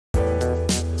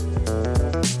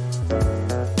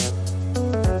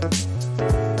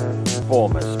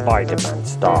former Spider-Man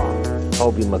star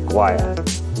Tobey Maguire,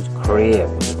 whose career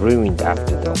was ruined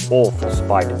after the awful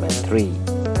Spider-Man 3,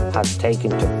 has taken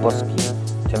to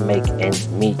busking to make ends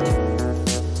meet.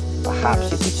 Perhaps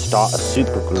he could start a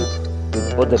supergroup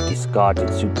with other discarded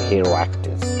superhero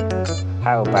actors.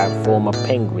 How about former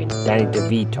Penguin Danny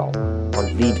DeVito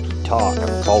on lead guitar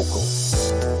and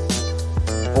vocals?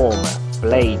 Former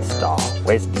Blade star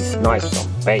Wesley Snipes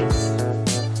on bass?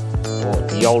 Or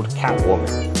the old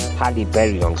Catwoman Halle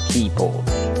Berry on keyboard?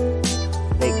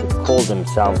 They could call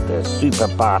themselves the Super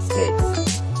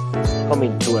Bastards.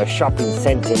 Coming to a shopping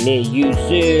centre near you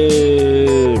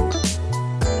soon.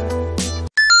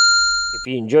 If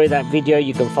you enjoy that video,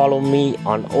 you can follow me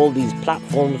on all these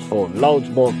platforms for loads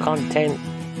more content.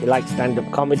 If you like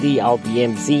stand-up comedy, I'll be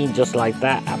emceeing just like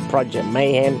that at Project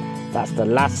Mayhem. That's the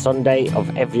last Sunday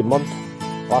of every month.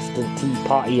 Boston Tea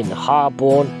Party in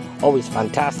Harborne. Always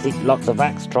fantastic. Lots of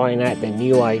acts trying out their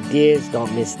new ideas.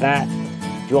 Don't miss that.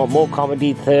 If you want more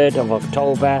comedy, 3rd of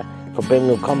October for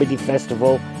Birmingham Comedy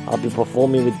Festival, I'll be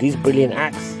performing with these brilliant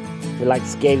acts. If you like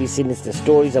scary, sinister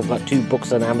stories, I've got 2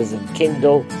 books on Amazon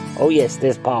Kindle. Oh yes,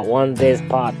 there's part 1, there's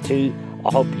part 2.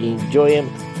 I hope you enjoy them.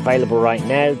 Available right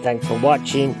now. Thanks for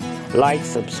watching. Like,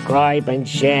 subscribe and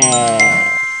share.